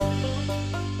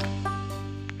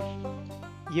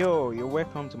You're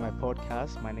welcome to my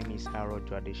podcast. My name is Harold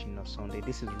Traditional Sunday.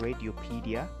 This is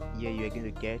Radiopedia. Here you're going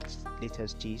to get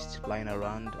latest gist flying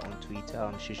around on Twitter,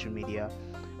 on social media,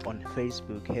 on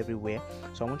Facebook, everywhere.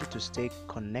 So I want you to stay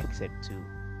connected to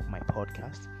my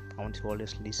podcast. I want you to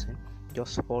always listen.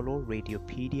 Just follow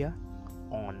Radiopedia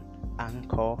on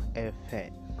Anchor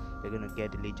FM. You're going to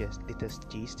get the latest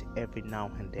gist every now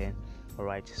and then.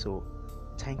 Alright, so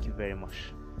thank you very much.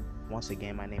 Once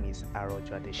again, my name is Harold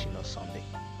Traditional Sunday.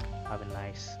 Have a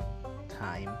nice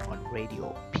time on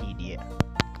Radiopedia.